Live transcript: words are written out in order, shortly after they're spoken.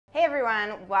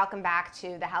everyone, welcome back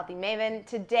to The Healthy Maven.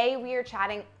 Today we are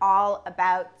chatting all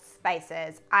about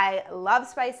spices. I love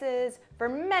spices for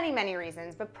many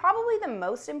reasons, but probably the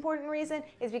most important reason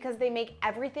is because they make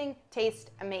everything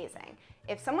taste amazing.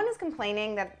 If someone is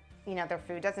complaining that their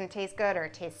food doesn't taste good or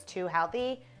it tastes too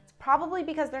healthy, it's probably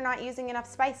because they're not using enough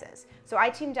spices. So I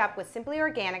teamed up with Simply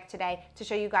Organic today to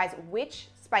show you guys which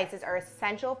spices are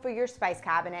essential for your spice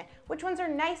cabinet, which ones are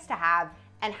nice to have,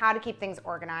 and how to keep things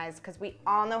organized, because we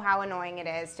all know how annoying it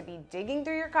is to be digging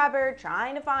through your cupboard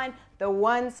trying to find the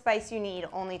one spice you need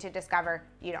only to discover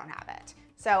you don't have it.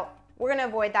 So we're gonna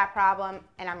avoid that problem,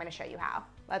 and I'm gonna show you how.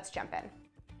 Let's jump in.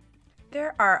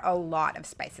 There are a lot of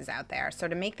spices out there, so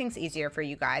to make things easier for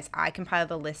you guys, I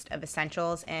compiled a list of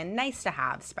essentials and nice to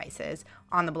have spices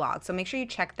on the blog. So make sure you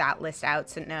check that list out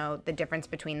to know the difference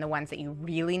between the ones that you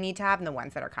really need to have and the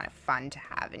ones that are kind of fun to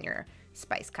have in your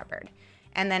spice cupboard.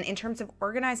 And then in terms of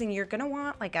organizing, you're gonna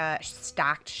want like a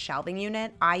stacked shelving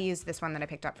unit. I use this one that I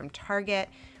picked up from Target.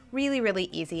 Really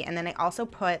easy. And then I also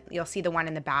you'll see the one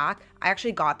in the back. I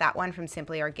actually got that one from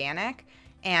Simply Organic,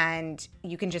 and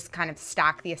you can just kind of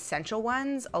stack the essential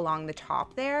ones along the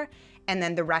top there. And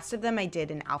then the rest of them I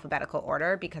did in alphabetical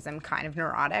order because I'm kind of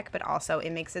neurotic, but also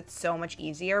it makes it so much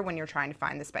easier when you're trying to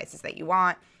find the spices that you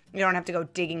want. You don't have to go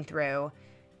digging through.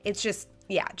 It's just,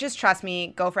 yeah, just trust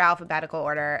me, go for alphabetical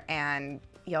order and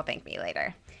you'll thank me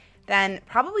later. Then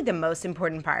probably the most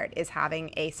important part is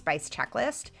having a spice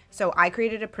checklist. So I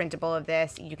created a printable of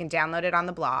this. You can download it on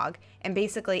the blog. And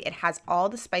basically it has all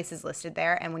the spices listed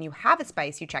there. And when you have a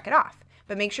spice, you check it off.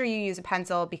 But make sure you use a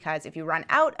pencil, because if you run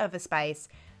out of a spice,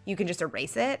 you can just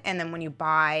erase it. And then when you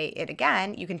buy it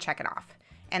again, you can check it off.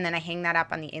 And then I hang that up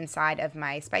on the inside of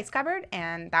my spice cupboard.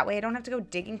 And that way I don't have to go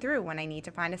digging through when I need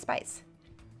to find a spice.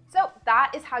 So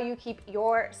that is how you keep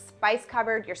your spice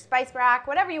cupboard, your spice rack,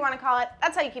 whatever you want to call it.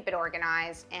 That's how you keep it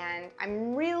organized. And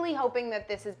I'm really hoping that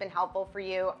this has been helpful for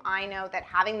you. I know that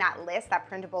having that list, that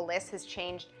printable list, has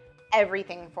changed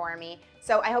everything for me.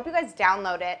 So I hope you guys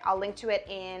download it. I'll link to it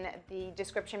in the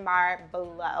description bar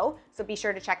below. So be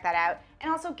sure to check that out.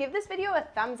 And also give this video a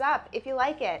thumbs up if you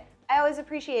like it. I always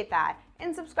appreciate that.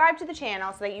 And subscribe to the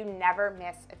channel so that you never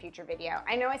miss a future video.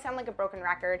 I know I sound like a broken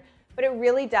record, but it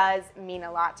really does mean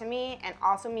a lot to me, and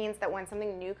also means that when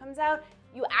something new comes out,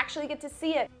 you actually get to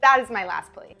see it. That is my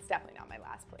last plea. It's definitely not my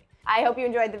last plea. I hope you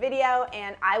enjoyed the video,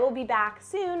 and I will be back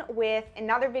soon with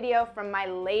another video from my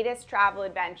latest travel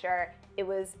adventure. It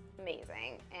was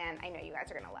amazing, and I know you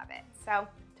guys are gonna love it. So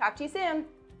talk to you soon.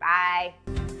 Bye.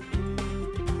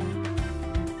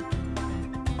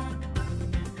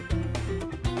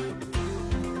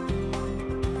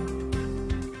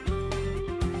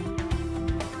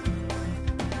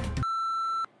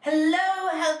 Hello,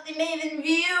 Healthy Maven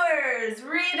viewers,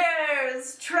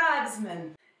 readers,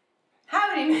 tribesmen.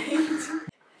 Howdy, mate.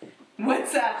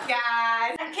 What's up,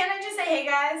 guys? Can I just say hey,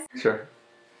 guys? Sure.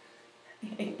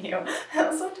 Thank you. I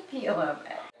also have to pee a little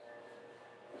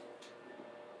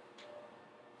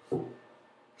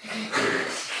bit.